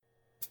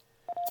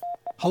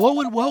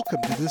Hello and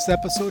welcome to this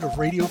episode of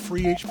Radio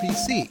Free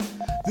HPC.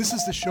 This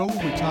is the show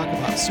where we talk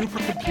about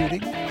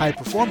supercomputing,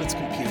 high-performance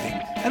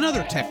computing, and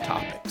other tech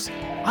topics.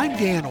 I'm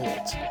Dan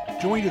Olds,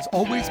 joined as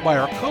always by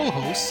our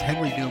co-hosts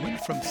Henry Newman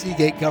from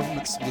Seagate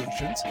Government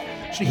Solutions,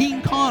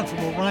 Shaheen Khan from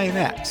Orion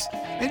X,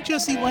 and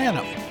Jesse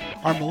Lanham,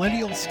 our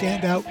millennial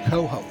standout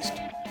co-host.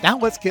 Now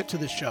let's get to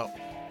the show.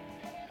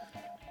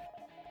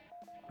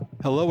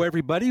 Hello,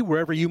 everybody,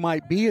 wherever you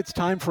might be. It's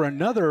time for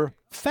another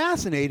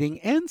fascinating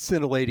and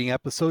scintillating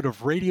episode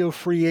of Radio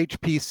Free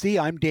HPC.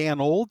 I'm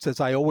Dan Olds, as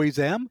I always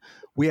am.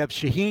 We have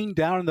Shaheen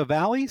down in the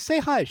valley. Say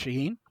hi,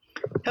 Shaheen.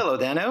 Hello,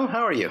 Dano.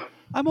 How are you?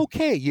 I'm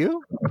okay.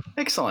 You?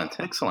 Excellent.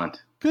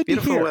 Good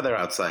Beautiful to hear. Weather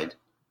outside.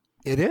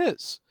 It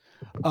is.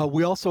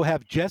 We also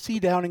have Jesse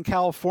down in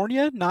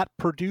California, not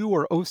Purdue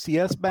or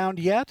OCS bound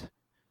yet.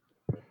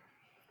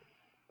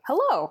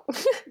 Hello.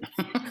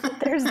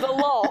 There's the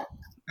lull.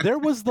 There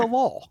was the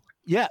lull.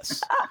 Yes.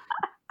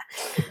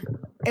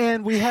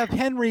 And we have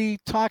Henry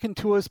talking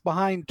to us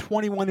behind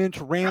 21-inch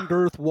rammed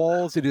earth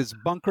walls at his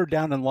bunker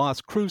down in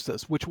Las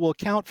Cruces, which will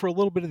account for a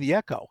little bit of the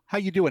echo. How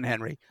you doing,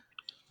 Henry?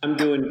 I'm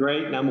doing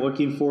great, and I'm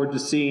looking forward to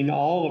seeing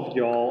all of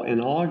y'all in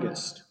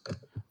August.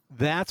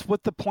 That's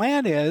what the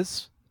plan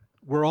is.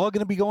 We're all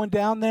going to be going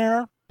down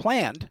there,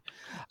 planned,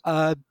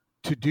 to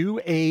do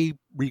a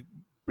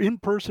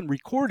in-person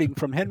recording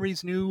from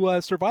Henry's new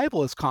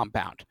survivalist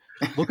compound.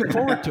 Looking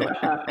forward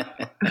to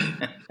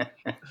it.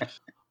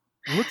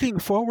 Looking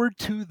forward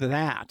to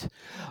that.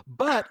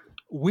 But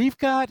we've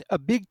got a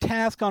big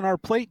task on our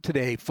plate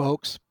today,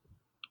 folks.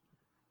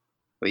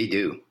 We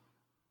do.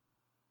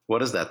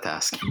 What is that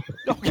task?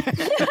 Okay.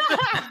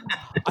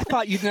 I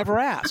thought you'd never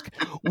ask.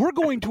 We're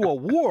going to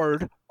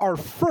award our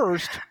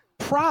first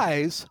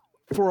prize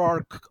for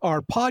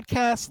our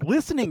podcast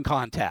listening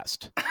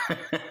contest.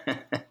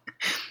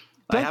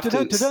 I have to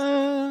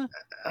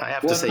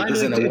say, this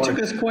is an award. It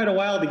took us quite a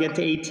while to get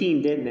to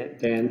 18, didn't it,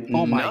 Dan?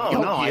 Oh my God!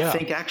 No, yeah. I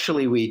think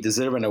actually we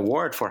deserve an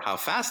award for how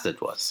fast it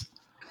was.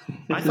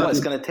 I thought it was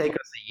going to take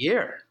us a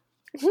year.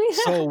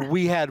 So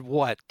we had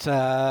what?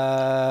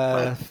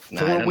 4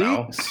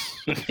 weeks?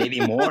 Maybe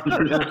more.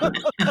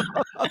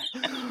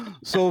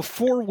 So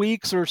 4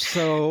 weeks or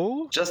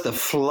so. Just a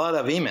flood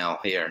of email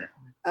here.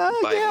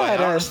 By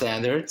our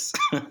standards.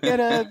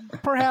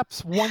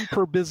 Perhaps one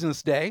per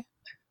business day.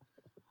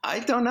 I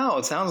don't know.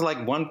 It sounds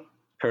like one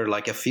per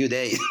like a few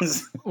days.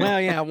 Well,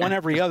 yeah, one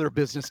every other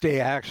business day,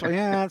 actually.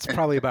 Yeah, that's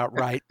probably about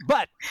right.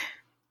 But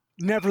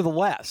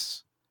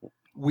nevertheless,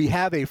 we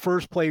have a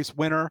first place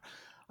winner.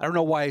 I don't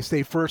know why I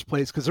say first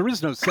place, because there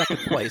is no second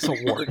place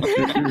award.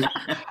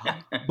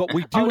 But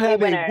we do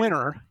have a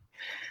winner.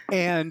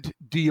 And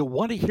do you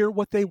want to hear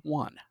what they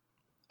won?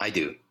 I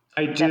do.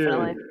 I do.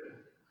 Definitely.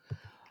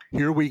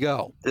 Here we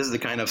go. This is the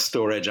kind of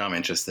storage I'm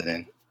interested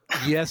in.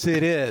 Yes,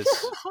 it is.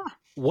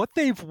 What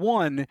they've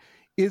won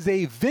is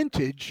a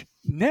vintage,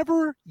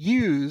 never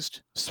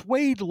used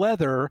suede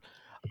leather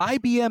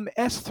IBM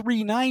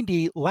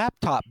S390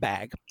 laptop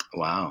bag.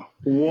 Wow.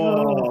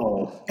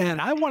 Whoa. And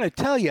I want to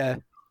tell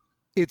you,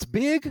 it's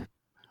big,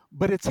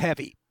 but it's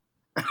heavy.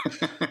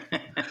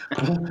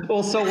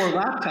 Well, so were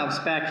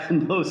laptops back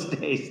in those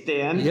days,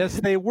 Dan. Yes,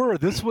 they were.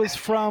 This was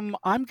from,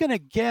 I'm going to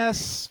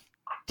guess,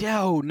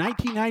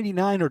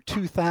 1999 or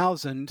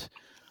 2000.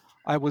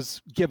 I was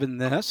given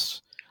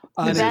this.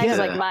 The bag's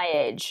like my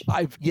age.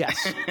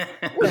 Yes.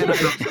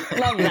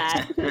 Love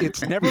that.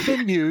 It's never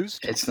been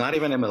used. It's not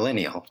even a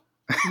millennial.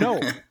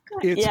 No.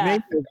 It's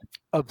made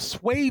of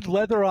suede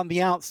leather on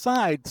the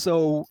outside,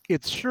 so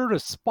it's sure to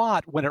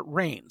spot when it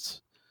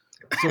rains.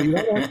 So you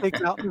don't want to take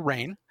it out in the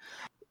rain.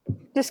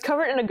 Just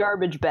cover it in a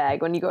garbage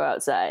bag when you go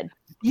outside.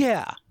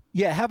 Yeah,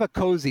 have a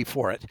cozy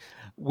for it,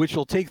 which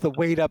will take the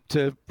weight up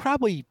to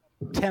probably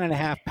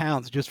 10.5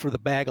 pounds just for the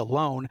bag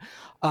alone.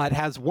 It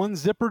has one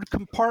zippered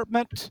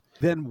compartment,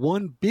 then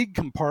one big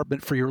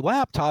compartment for your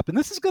laptop. And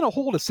this is going to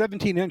hold a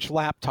 17-inch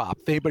laptop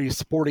if anybody's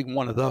sporting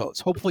one of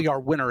those. Hopefully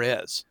our winner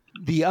is.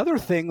 The other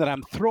thing that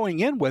I'm throwing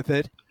in with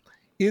it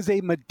is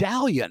a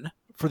medallion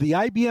for the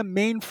IBM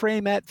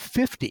mainframe at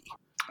 50.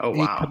 Oh,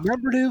 wow. A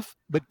commemorative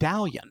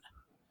medallion.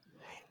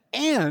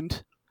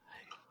 And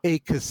a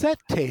cassette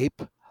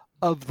tape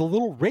of the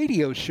little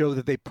radio show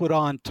that they put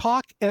on,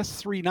 Talk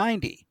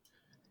S390.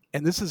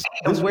 And this is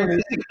where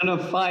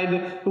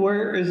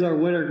is our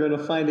winner going to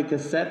find a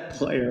cassette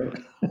player?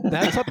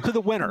 That's up to the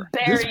winner.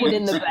 Buried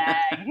in the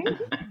bag.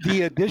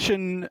 The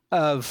edition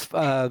of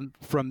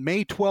from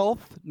May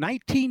 12th,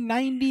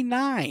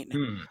 1999.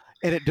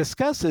 And it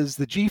discusses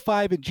the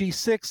G5 and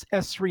G6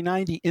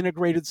 S390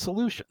 integrated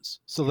solutions.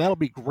 So that'll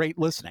be great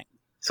listening.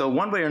 So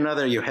one way or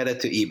another, you're headed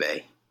to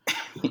eBay.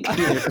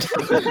 Either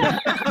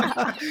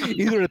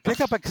to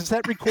pick up a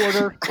cassette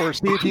recorder or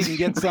see if you can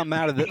get something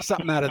out of this.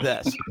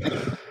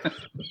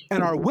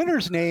 And our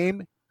winner's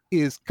name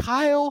is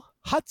Kyle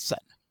Hudson.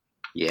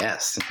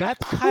 Yes.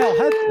 That's Kyle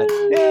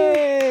Hudson.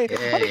 Yay!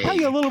 Let me tell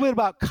you a little bit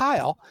about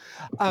Kyle.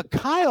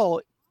 Kyle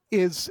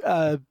is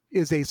a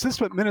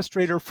system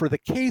administrator for the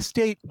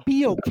K-State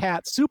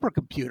BioCat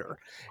supercomputer,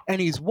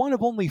 and he's one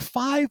of only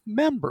 5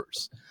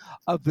 members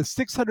of the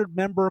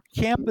 600-member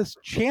campus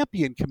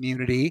champion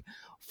community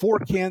for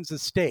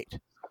Kansas State.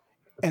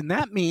 And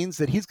that means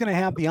that he's going to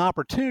have the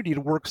opportunity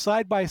to work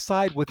side by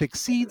side with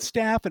Exceed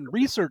staff and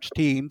research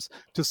teams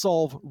to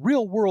solve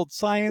real-world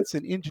science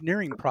and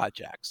engineering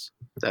projects.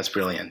 That's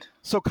brilliant.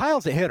 So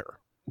Kyle's a hitter.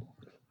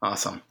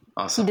 Awesome.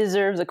 He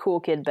deserves a cool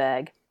kid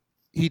bag.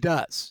 He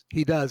does.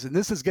 And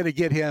this is going to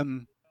get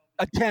him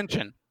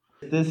attention.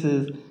 This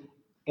is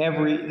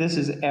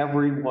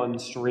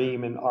everyone's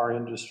dream in our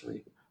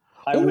industry.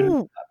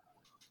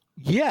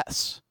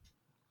 Yes,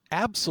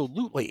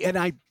 absolutely. And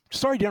I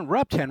sorry to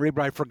interrupt, Henry,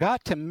 but I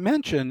forgot to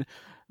mention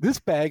this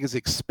bag is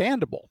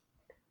expandable.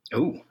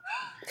 Ooh.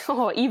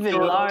 Oh, even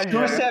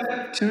larger.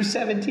 Two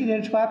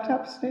 17-inch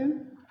laptops,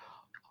 Dan?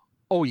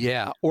 Oh,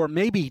 yeah. Or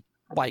maybe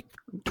like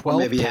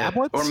 12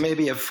 tablets? Or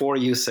maybe a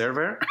 4U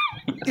server.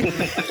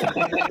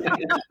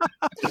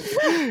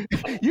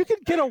 You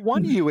could get a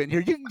 1U in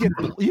here.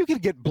 You can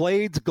get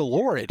blades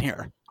galore in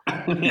here.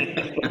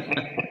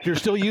 If you're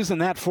still using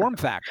that form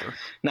factor.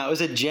 Now,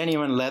 is it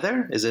genuine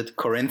leather? Is it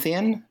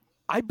Corinthian?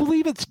 I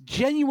believe it's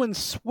genuine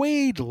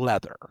suede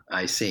leather.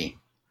 I see.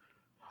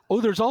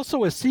 Oh, there's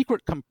also a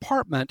secret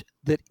compartment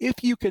that if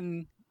you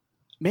can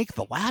make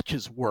the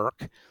latches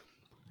work,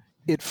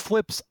 it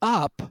flips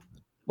up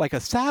like a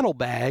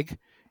saddlebag,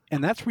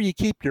 and that's where you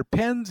keep your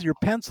pens, your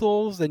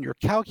pencils, and your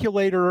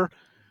calculator,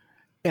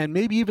 and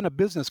maybe even a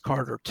business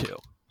card or two.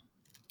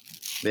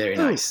 Very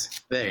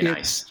nice. Very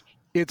nice.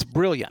 It's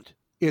brilliant.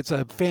 It's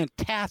a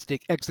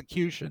fantastic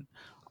execution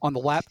on the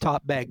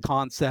laptop bag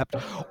concept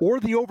or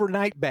the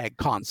overnight bag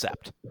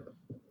concept.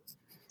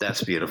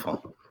 That's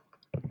beautiful.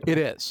 It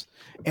is.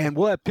 And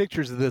we'll have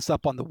pictures of this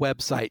up on the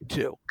website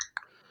too.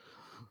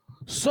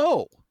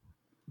 So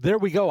there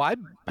we go. I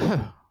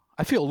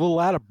feel a little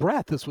out of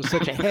breath. This was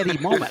such a heady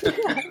moment.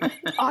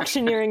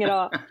 Auctioneering it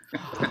off.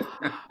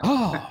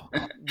 Oh,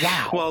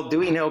 wow. Well, do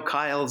we know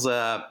Kyle's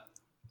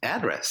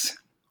address?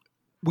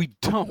 We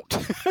don't.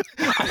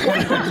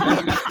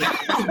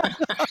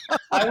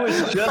 I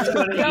was just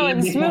going to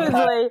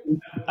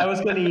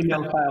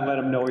email Kyle, let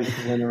him know he's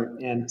the winner.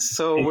 And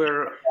so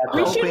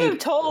we should have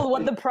told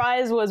what the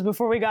prize was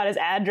before we got his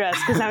address,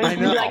 because I was like,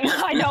 no,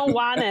 I don't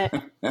want it.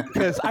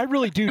 Because I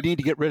really do need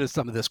to get rid of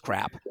some of this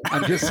crap.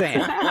 I'm just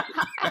saying.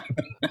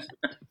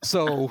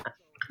 So,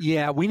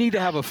 yeah, we need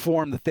to have a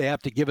form that they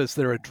have to give us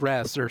their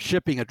address or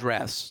shipping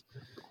address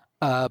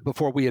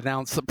before we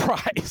announce the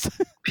prize.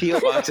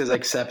 P.O. boxes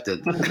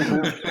accepted.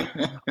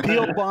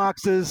 P.O.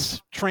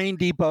 boxes, train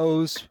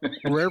depots,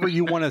 wherever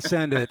you want to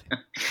send it.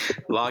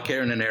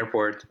 Locker in an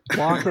airport.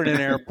 Locker in an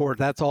airport.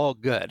 That's all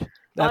good.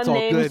 That's all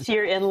Unnamed good. to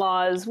your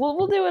in-laws.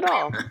 We'll do it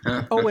all.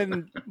 Oh,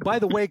 and by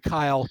the way,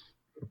 Kyle,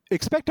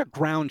 expect a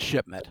ground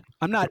shipment.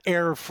 I'm not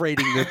air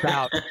freighting this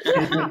out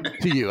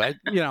to you.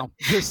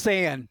 Just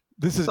saying,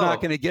 this is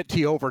not going to get to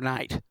you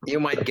overnight.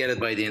 You might get it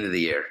by the end of the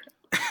year.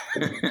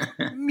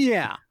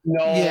 Yeah.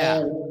 No.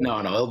 Yeah. No,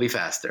 it'll be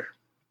faster.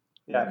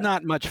 Yeah.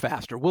 Not much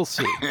faster. We'll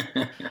see.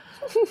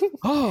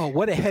 Oh,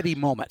 what a heady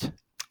moment.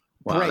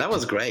 Wow, Great. that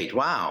was great.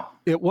 Wow.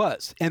 It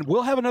was. And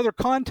we'll have another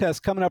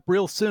contest coming up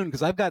real soon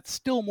because I've got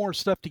still more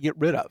stuff to get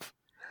rid of.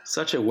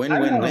 Such a I want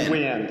win-win-win. to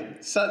win.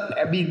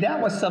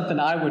 That was something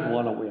I would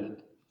want to win.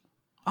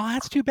 Oh,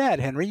 that's too bad,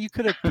 Henry. You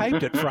could have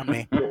typed it from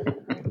me.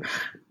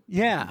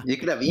 Yeah. You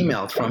could have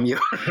emailed from your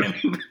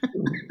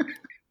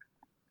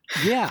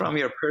Yeah. from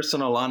your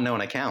personal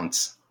unknown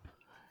accounts.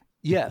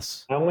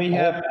 Yes. I only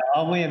have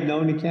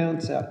known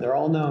accounts up. They're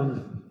all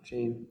known,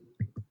 Gene.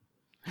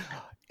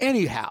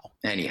 Anyhow,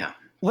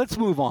 let's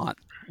move on.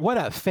 What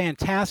a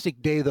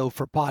fantastic day, though,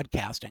 for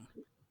podcasting.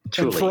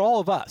 Truly. And for all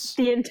of us.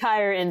 The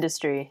entire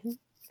industry.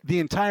 The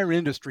entire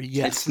industry,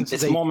 yes.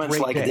 It's moments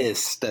like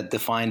this that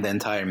define the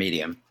entire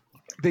medium.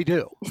 They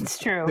do. It's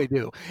true. They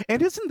do. And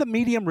isn't the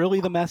medium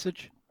really the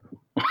message?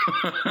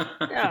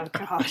 Oh,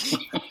 gosh.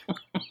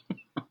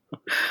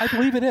 I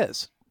believe it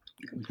is.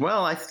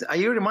 Well,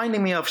 you're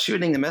reminding me of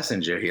shooting the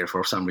messenger here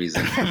for some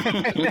reason.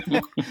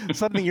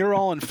 Something you're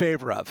all in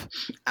favor of.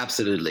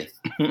 Absolutely.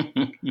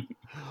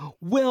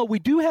 Well, we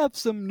do have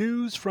some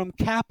news from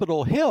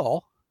Capitol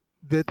Hill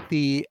that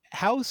the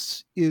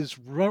House is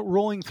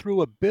rolling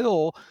through a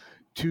bill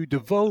to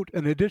devote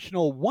an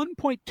additional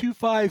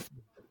 $1.25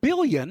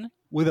 billion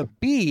with a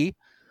B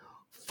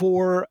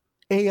for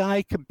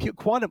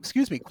quantum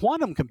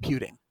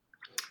computing.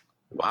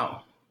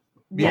 Wow.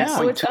 Yeah,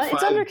 so it's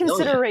 1.25 under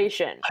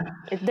consideration.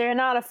 They're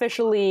not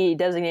officially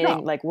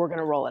designating like we're going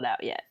to roll it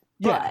out yet.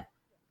 Yeah.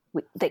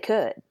 But they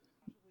could.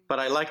 But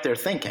I like their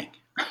thinking.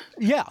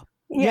 Yeah.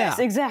 Yes,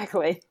 yeah.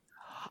 Exactly.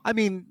 I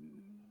mean,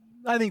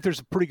 I think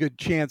there's a pretty good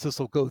chance this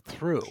will go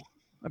through.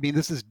 I mean,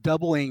 this is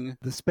doubling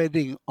the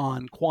spending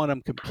on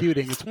quantum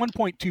computing. It's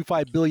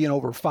 $1.25 billion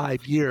over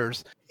 5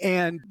 years,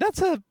 and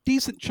that's a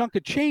decent chunk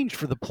of change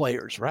for the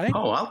players, right?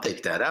 Oh, I'll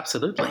take that.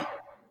 Absolutely.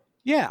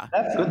 Yeah.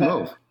 That's Good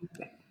move.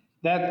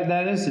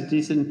 That is a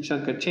decent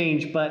chunk of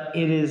change, but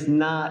it is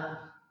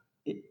not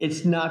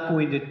it's not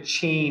going to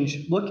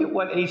change. Look at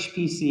what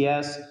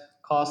HPCS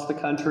cost the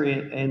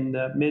country in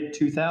the mid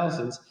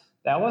 2000s.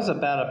 That was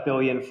about $1.5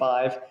 billion.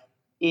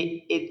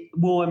 It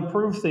will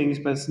improve things,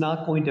 but it's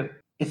not going to.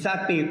 It's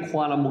not being a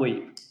quantum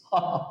leap.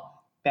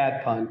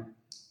 Bad pun.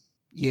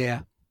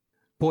 Yeah.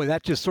 Boy,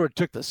 that just sort of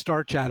took the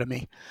starch out of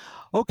me.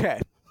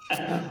 Okay.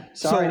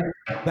 Sorry. So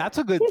that's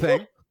a good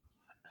thing.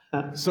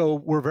 So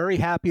we're very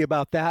happy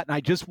about that. And I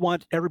just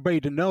want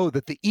everybody to know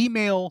that the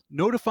email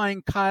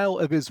notifying Kyle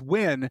of his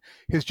win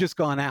has just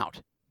gone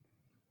out.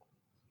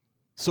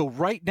 So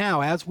right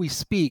now, as we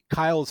speak,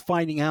 Kyle is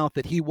finding out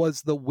that he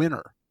was the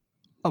winner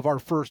of our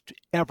first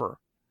ever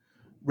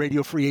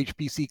Radio Free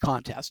HPC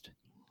contest.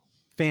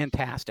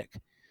 Fantastic.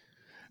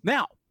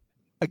 Now,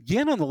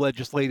 again, on the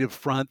legislative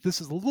front,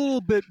 this is a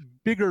little bit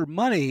bigger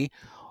money,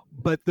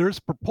 but there's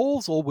a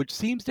proposal which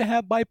seems to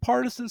have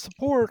bipartisan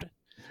support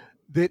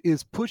that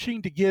is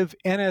pushing to give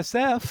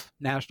NSF,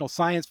 National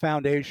Science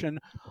Foundation,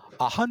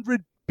 $100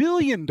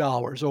 billion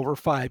over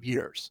 5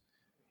 years.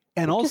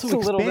 And also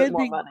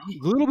expanding a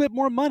little bit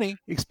more money,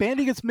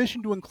 expanding its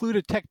mission to include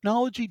a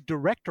technology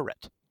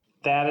directorate.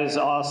 That is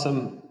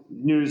awesome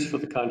news for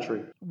the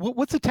country.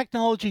 What's a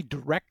technology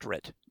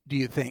directorate, do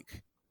you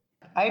think?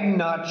 I'm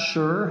not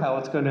sure how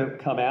it's going to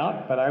come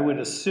out, but I would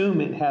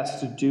assume it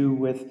has to do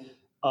with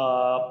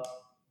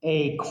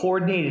a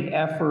coordinated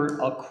effort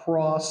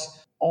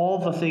across all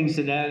the things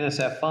that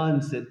NSF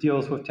funds that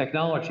deals with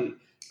technology.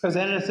 Because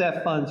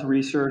NSF funds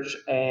research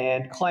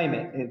and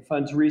climate, it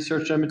funds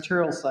research on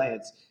material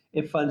science,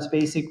 it funds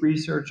basic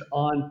research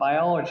on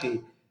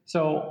biology.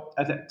 So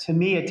to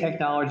me, a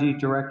technology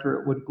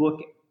directorate would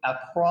look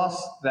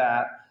across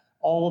that,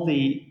 all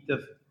the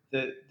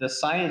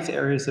science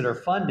areas that are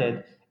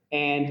funded,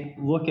 and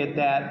look at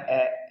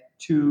that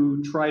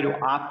to try to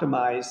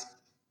optimize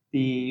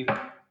the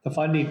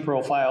funding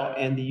profile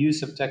and the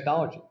use of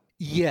technology.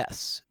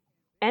 Yes.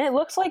 And it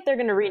looks like they're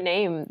going to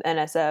rename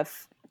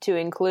NSF to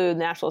include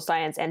National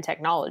Science and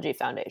Technology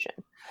Foundation.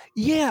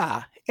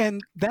 Yeah,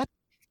 and that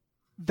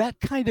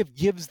kind of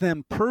gives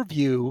them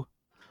purview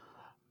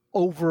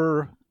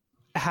over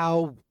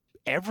how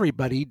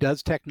everybody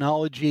does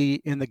technology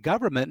in the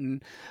government.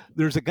 And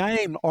there's a guy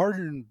named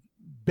Arden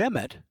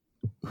Bennett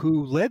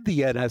who led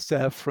the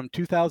NSF from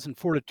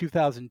 2004 to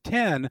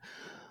 2010,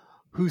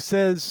 who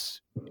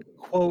says,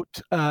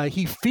 quote,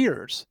 he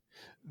fears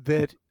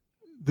that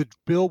the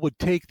bill would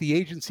take the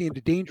agency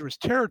into dangerous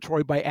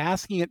territory by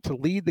asking it to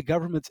lead the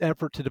government's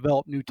effort to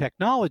develop new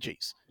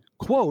technologies.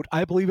 Quote,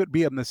 I believe it'd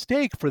be a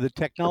mistake for the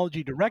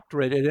technology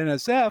directorate at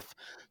NSF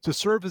to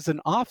serve as an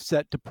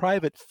offset to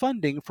private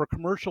funding for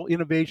commercial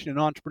innovation and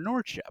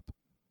entrepreneurship.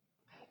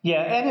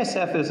 Yeah,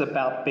 NSF is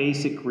about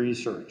basic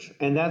research,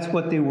 and that's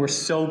what they were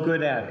so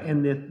good at.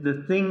 And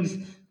the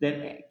things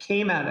that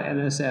came out of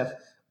NSF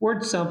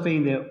weren't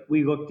something that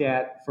we looked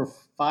at for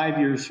 5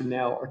 years from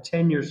now or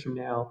 10 years from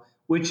now,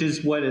 which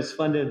is what is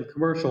funded in the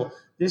commercial.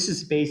 This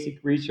is basic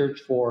research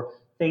for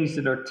things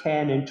that are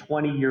 10 and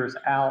 20 years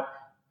out.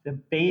 The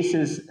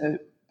basis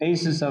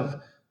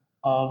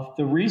of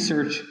the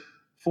research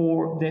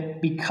for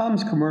that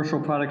becomes commercial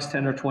products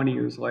 10 or 20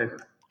 years later.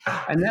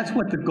 And that's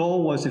what the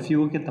goal was if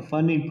you look at the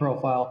funding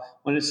profile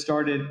when it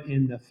started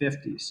in the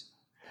 50s.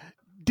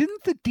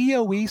 Didn't the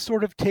DOE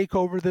sort of take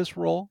over this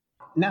role?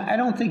 No, I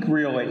don't think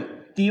really.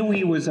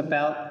 DOE was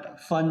about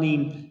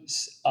funding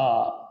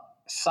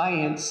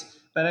science,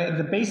 but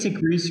the basic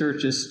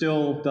research is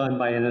still done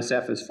by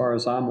NSF as far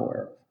as I'm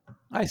aware of.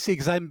 I see,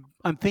 because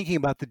I'm thinking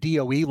about the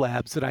DOE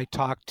labs that I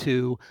talked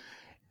to,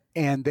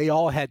 and they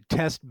all had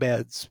test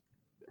beds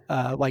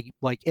like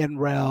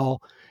NREL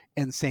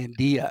and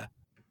Sandia.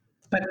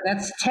 But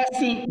that's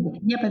testing.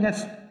 Yeah, but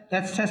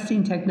that's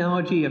testing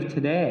technology of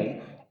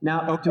today,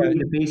 not doing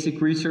the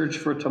basic research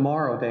for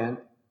tomorrow, Dan.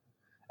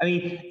 I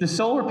mean, the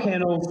solar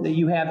panels that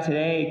you have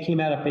today came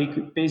out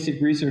of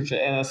basic research at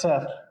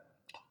NSF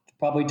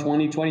probably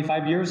 20,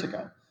 25 years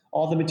ago.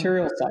 All the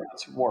material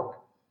science work.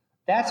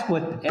 That's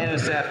what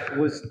NSF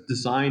was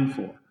designed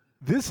for.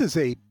 This is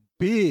a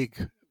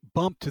big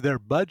bump to their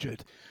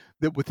budget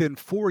that within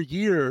 4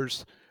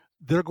 years,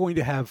 they're going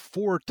to have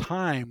 4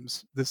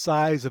 times the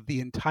size of the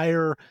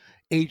entire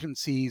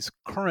agency's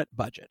current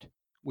budget,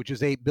 which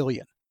is $8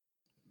 billion.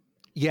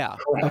 Yeah,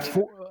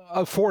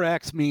 a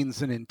 4X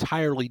means an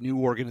entirely new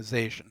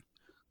organization.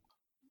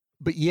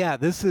 But yeah,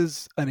 this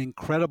is an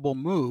incredible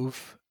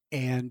move.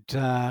 And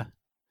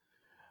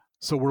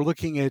so we're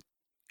looking at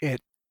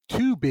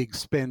 2 big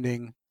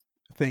spending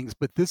things,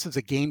 but this is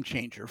a game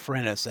changer for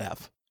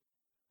NSF.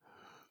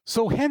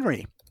 So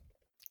Henry,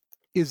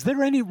 is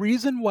there any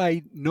reason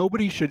why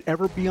nobody should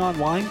ever be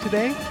online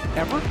today?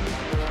 Ever?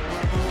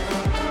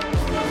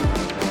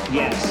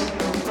 Yes.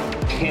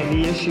 And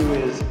the issue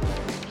is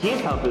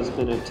GitHub has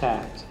been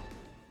attacked.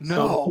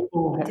 No.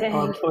 So people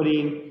are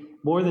putting,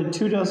 more than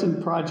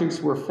 24 projects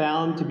were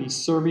found to be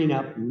serving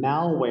up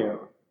malware.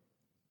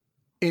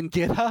 In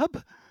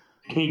GitHub?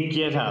 In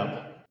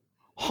GitHub.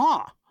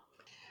 Huh.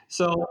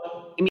 So,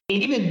 I mean,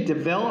 even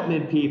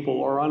development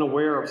people are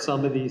unaware of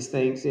some of these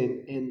things,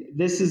 and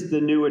this is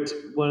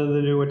one of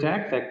the new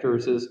attack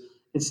vectors is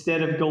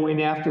instead of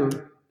going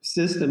after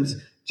systems,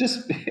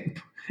 just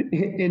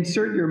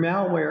insert your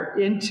malware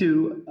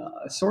into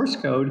source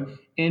code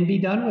and be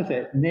done with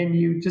it. And then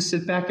you just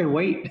sit back and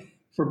wait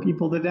for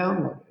people to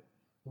download it.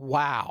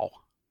 Wow.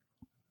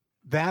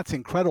 That's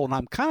incredible. And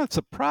I'm kind of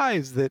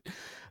surprised that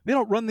they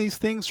don't run these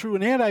things through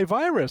an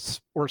antivirus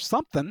or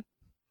something.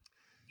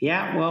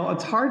 Yeah, well,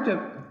 it's hard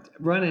to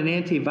run an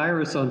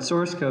antivirus on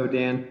source code,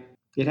 Dan.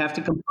 You'd have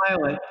to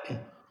compile it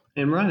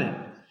and run it.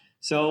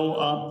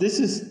 So this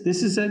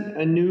is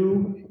a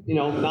new,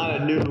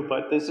 not a new,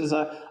 but this is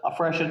a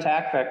fresh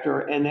attack vector.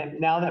 And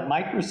now that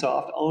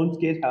Microsoft owns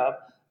GitHub,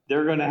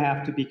 they're going to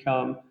have to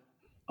become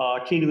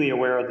keenly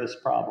aware of this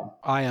problem.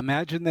 I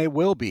imagine they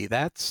will be.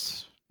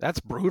 That's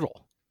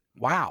brutal.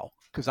 Wow.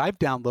 Because I've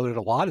downloaded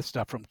a lot of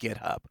stuff from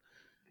GitHub.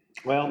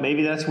 Well,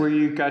 maybe that's where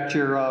you got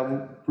your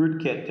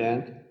rootkit,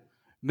 Dan.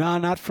 No,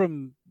 not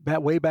from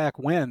that way back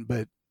when,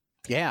 but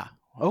yeah.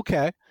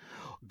 Okay.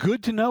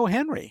 Good to know,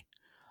 Henry.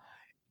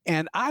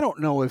 And I don't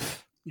know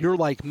if you're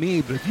like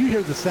me, but if you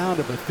hear the sound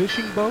of a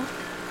fishing boat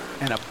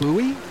and a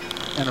buoy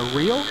and a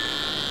reel,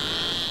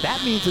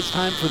 that means it's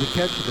time for the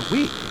catch of the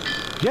week.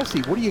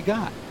 Jesse, what do you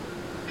got?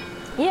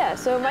 Yeah,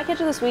 so my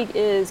catch of this week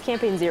is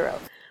Campaign Zero,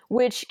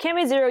 which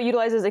Campaign Zero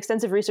utilizes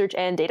extensive research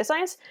and data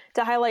science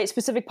to highlight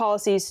specific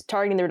policies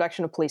targeting the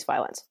reduction of police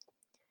violence.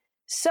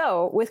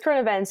 So, with current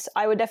events,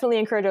 I would definitely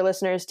encourage our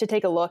listeners to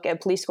take a look at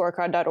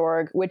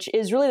policescorecard.org, which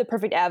is really the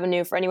perfect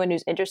avenue for anyone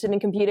who's interested in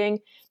computing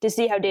to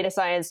see how data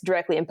science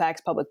directly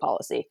impacts public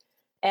policy.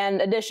 And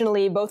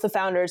additionally, both the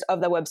founders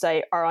of the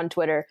website are on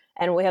Twitter,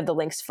 and we have the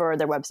links for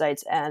their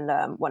websites and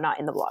whatnot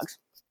in the blogs.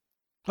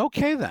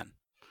 Okay, then.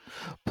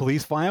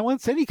 Police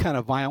violence, any kind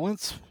of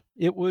violence,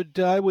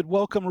 I would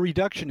welcome a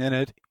reduction in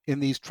it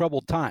in these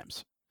troubled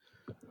times.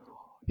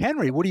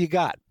 Henry, what do you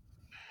got?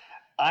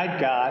 I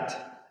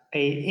got an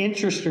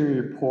interesting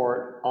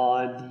report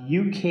on the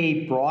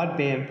UK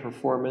broadband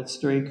performance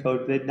during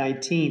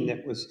COVID-19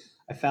 that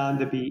I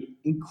found to be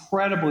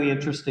incredibly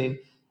interesting.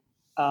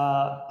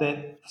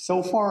 That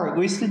so far, at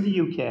least in the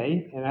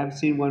UK, and I haven't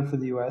seen one for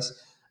the US,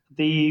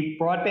 the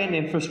broadband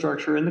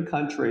infrastructure in the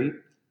country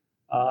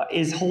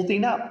is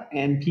holding up,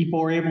 and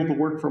people are able to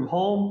work from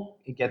home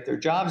and get their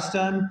jobs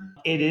done.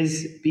 It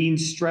is being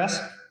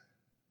stressed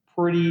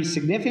pretty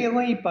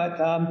significantly, but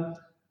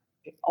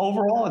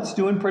overall, it's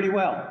doing pretty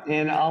well.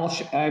 And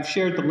I've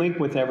shared the link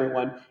with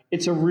everyone.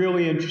 It's a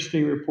really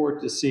interesting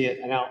report to see it.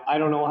 Now, I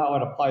don't know how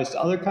it applies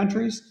to other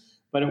countries,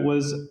 but it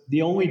was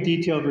the only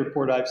detailed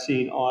report I've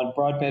seen on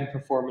broadband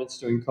performance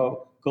during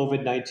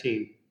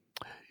COVID-19.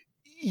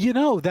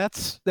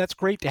 That's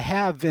great to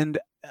have. And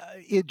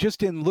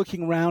just in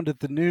looking around at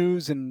the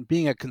news and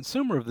being a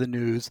consumer of the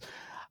news,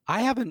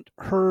 I haven't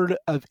heard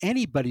of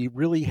anybody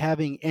really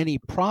having any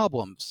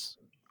problems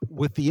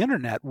with the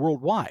internet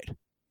worldwide.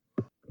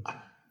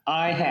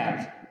 I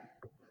have.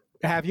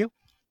 Have you?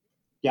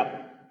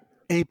 Yep.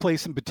 Any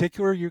place in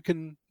particular you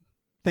can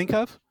think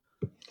of?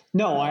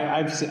 No,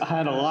 I've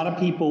had a lot of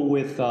people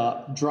with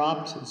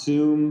dropped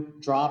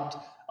Zoom,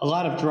 a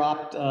lot of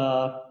dropped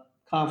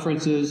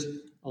conferences,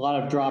 a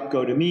lot of dropped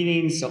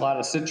GoToMeetings, a lot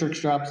of Citrix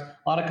drops,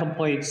 a lot of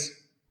complaints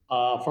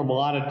from a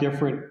lot of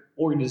different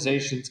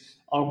organizations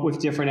with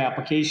different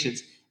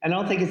applications. And I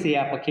don't think it's the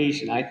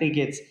application. I think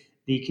it's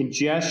the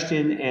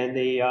congestion and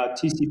the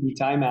TCP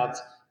timeouts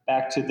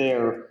back to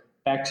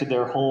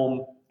their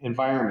home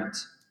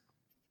environments.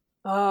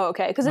 Oh,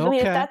 okay. Because I mean,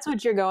 if that's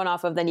what you're going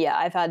off of, then yeah,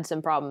 I've had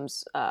some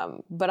problems.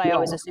 But I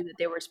always assumed that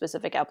they were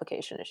specific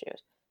application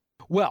issues.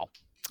 Well,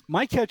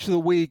 my catch of the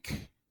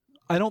week,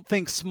 I don't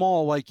think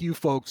small like you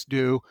folks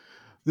do.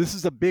 This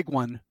is a big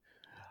one.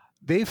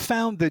 They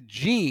found the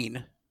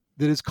gene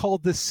that is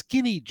called the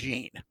skinny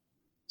gene.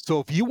 So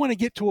if you want to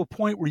get to a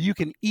point where you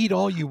can eat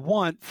all you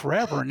want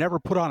forever and never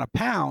put on a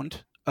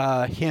pound,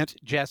 hint,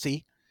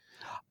 Jesse,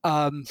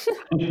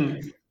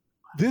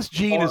 this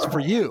gene is for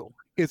you.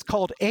 It's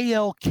called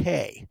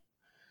ALK,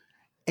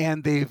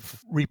 and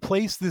they've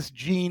replaced this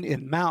gene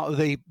in mouse.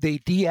 They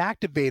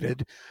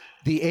deactivated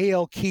the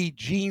ALK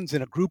genes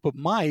in a group of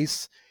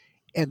mice,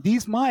 and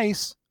these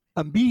mice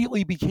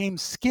immediately became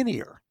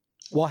skinnier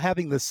while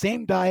having the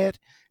same diet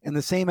and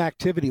the same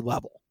activity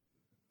level.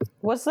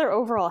 What's their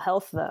overall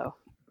health, though?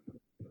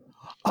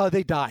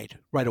 They died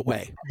right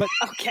away. But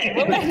okay,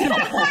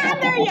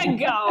 there you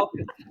go.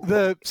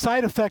 The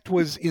side effect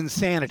was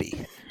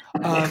insanity.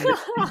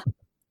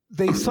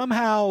 They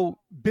somehow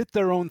bit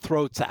their own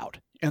throats out,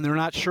 and they're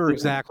not sure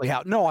exactly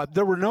how. No,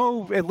 there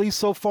were at least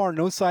so far,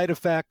 no side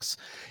effects.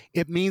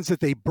 It means that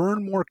they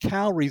burn more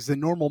calories than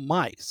normal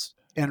mice,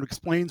 and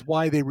explains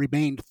why they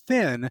remained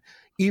thin,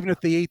 even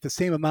if they ate the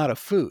same amount of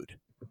food.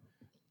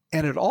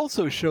 And it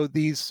also showed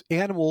these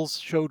animals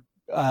showed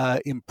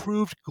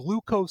improved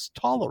glucose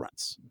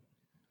tolerance.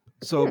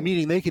 So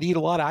meaning they could eat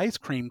a lot of ice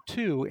cream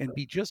too and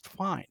be just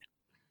fine.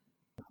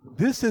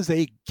 This is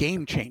a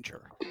game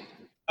changer.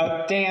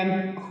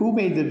 Dan, who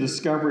made the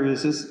discovery?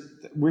 Is this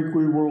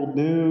Weekly World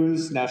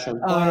News, National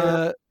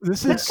Enquirer?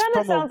 This kind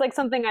of sounds like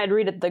something I'd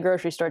read at the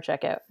grocery store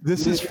checkout.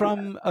 This is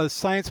from a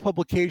science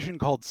publication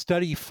called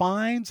Study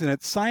Finds, and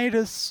it's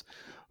scientists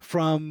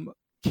from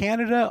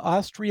Canada,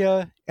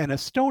 Austria, and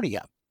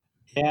Estonia.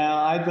 Yeah,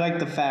 I'd like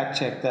to fact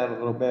check that a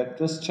little bit.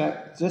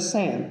 Just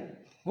saying.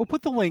 We'll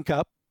put the link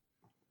up.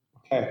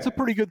 Okay. It's a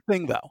pretty good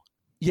thing, though.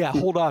 Yeah,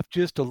 hold off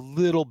just a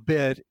little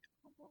bit,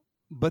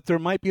 but there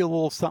might be a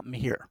little something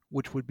here,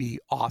 which would be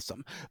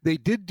awesome. They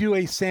did do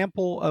a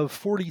sample of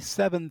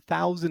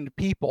 47,000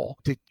 people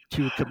to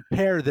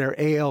compare their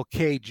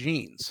ALK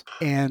genes,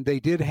 and they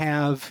did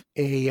have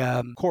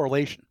a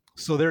correlation.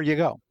 So there you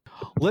go.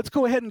 Let's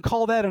go ahead and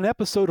call that an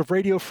episode of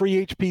Radio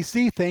Free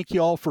HPC. Thank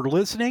you all for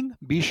listening.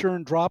 Be sure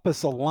and drop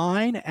us a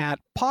line at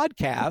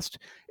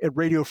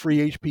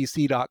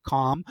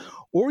podcast@radiofreehpc.com,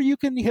 or you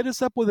can hit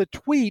us up with a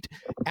tweet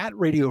at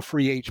Radio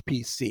Free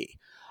HPC.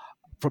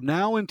 From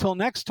now until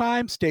next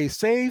time, stay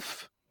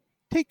safe,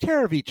 take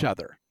care of each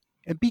other,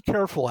 and be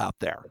careful out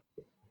there.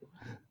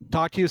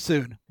 Talk to you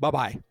soon.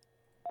 Bye-bye.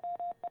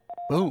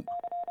 Boom.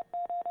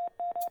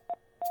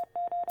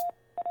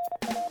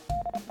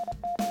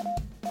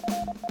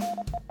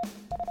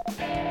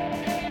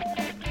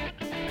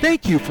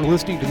 Thank you for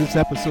listening to this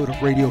episode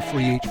of Radio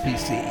Free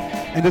HPC.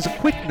 And as a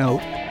quick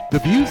note, the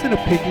views and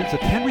opinions of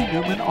Henry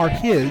Newman are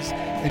his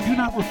and do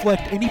not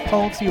reflect any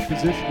policy or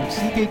position of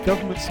Seagate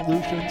Government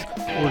Solutions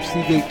or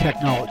Seagate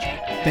Technology.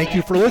 Thank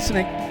you for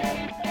listening.